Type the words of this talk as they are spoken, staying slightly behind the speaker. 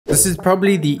This is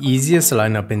probably the easiest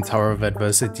lineup in Tower of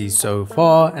Adversity so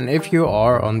far, and if you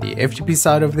are on the F2P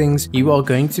side of things, you are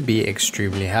going to be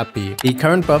extremely happy. The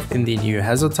current buff in the new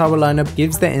Hazard Tower lineup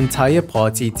gives the entire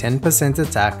party 10%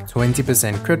 attack,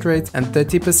 20% crit rate, and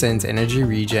 30% energy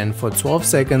regen for 12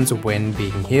 seconds when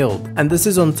being healed. And this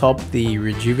is on top the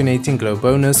rejuvenating glow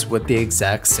bonus with the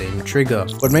exact same trigger.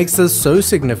 What makes this so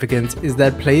significant is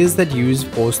that players that use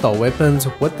 4-star weapons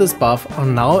with this buff are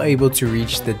now able to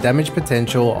reach the damage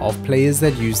potential of players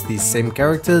that use these same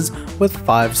characters with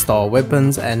 5-star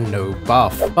weapons and no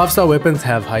buff. 5-star weapons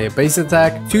have higher base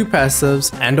attack, 2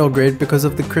 passives, and are great because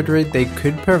of the crit rate they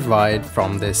could provide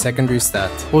from their secondary stat.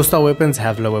 4-star weapons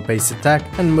have lower base attack,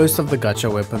 and most of the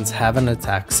gacha weapons have an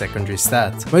attack secondary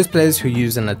stat. Most players who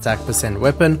use an attack percent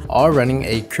weapon are running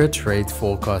a crit rate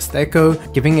forecast echo,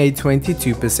 giving a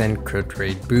 22% crit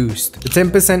rate boost. The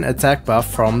 10% attack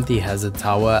buff from the Hazard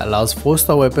Tower allows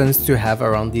 4-star weapons to have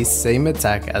around the same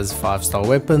attack as 5-star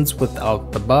weapons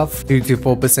without the buff, 2 to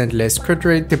 4% less crit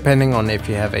rate depending on if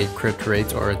you have a crit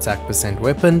rate or attack percent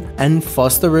weapon, and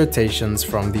faster rotations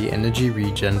from the energy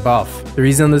regen buff. The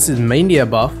reason this is mainly a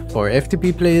buff for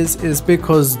F2P players is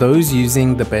because those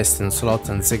using the best in slot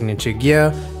and signature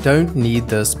gear don't need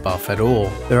this buff at all.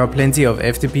 There are plenty of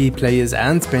F2P players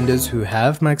and spenders who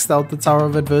have maxed out the Tower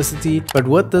of Adversity, but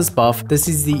with this buff, this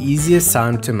is the easiest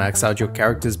time to max out your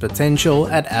character's potential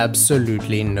at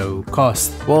absolutely no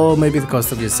cost. Well, maybe the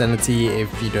cost of your sanity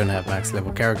if you don't have max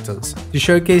level characters. To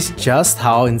showcase just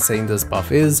how insane this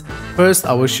buff is, first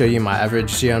I will show you my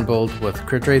average Xian build with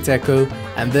crit rate echo,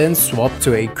 and then swap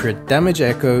to a crit damage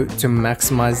echo to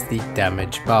maximize the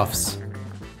damage buffs.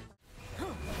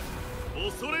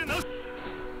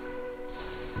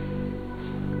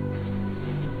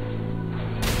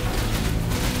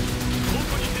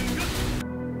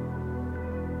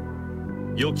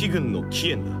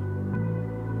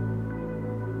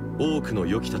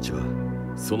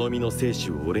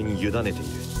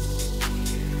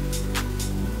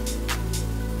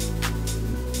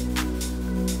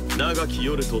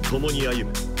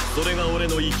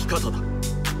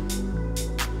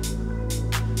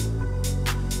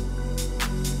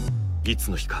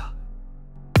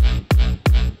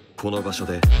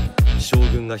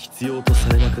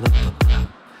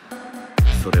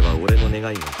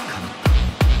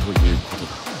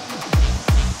 So